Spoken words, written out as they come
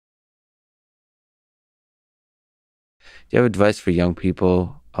you have advice for young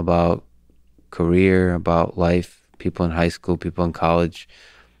people about career, about life, people in high school, people in college,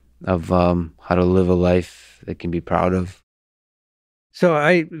 of how to live a life they can be proud of?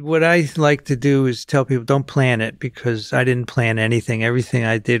 So what I like to do is tell people, don't plan it, because I didn't plan anything. Everything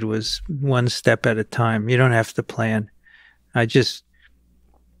I did was one step at a time. You don't have to plan. I just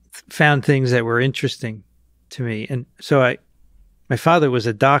found things that were interesting to me. And so my father was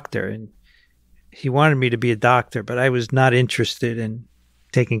a doctor, and he wanted me to be a doctor, but I was not interested in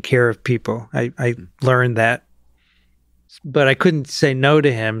taking care of people. I learned that, but I couldn't say no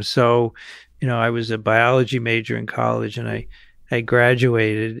to him. So, I was a biology major in college, and I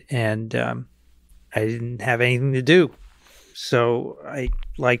graduated, and I didn't have anything to do. So I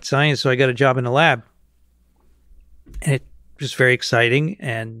liked science, so I got a job in the lab. And it was very exciting,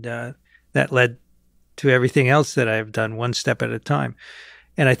 and that led to everything else that I've done, one step at a time.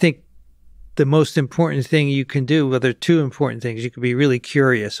 And I think the most important thing you can do, well, there are two important things. You can be really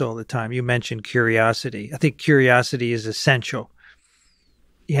curious all the time. You mentioned curiosity. I think curiosity is essential.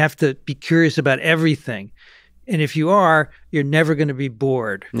 You have to be curious about everything. And if you are, you're never going to be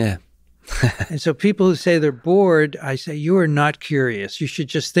bored. Yeah. And so people who say they're bored, I say, you are not curious. You should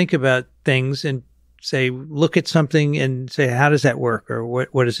just think about things and say, look at something and say, how does that work? Or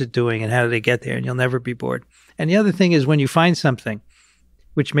what is it doing? And how do they get there? And you'll never be bored. And the other thing is, when you find something,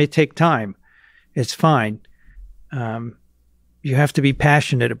 which may take time, it's fine. You have to be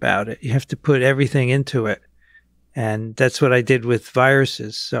passionate about it. You have to put everything into it. And that's what I did with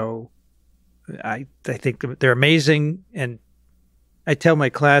viruses. So I think they're amazing. And I tell my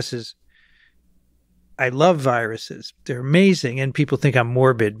classes, I love viruses. They're amazing. And people think I'm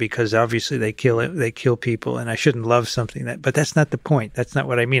morbid because obviously they kill people, and I shouldn't love something but that's not the point. That's not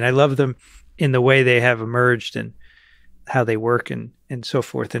what I mean. I love them in the way they have emerged and how they work and so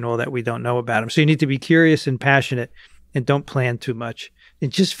forth, and all that we don't know about them. So you need to be curious and passionate, and don't plan too much,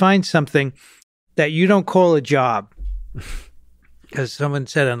 and just find something that you don't call a job. Because someone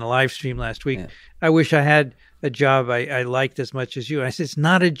said on the live stream last week, I wish I had a job I liked as much as you. And I said, it's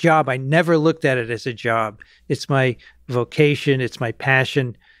not a job. I never looked at it as a job. It's my vocation. It's my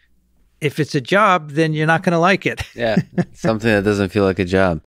passion. If it's a job, then you're not going to like it. Yeah, something that doesn't feel like a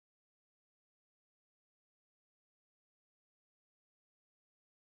job.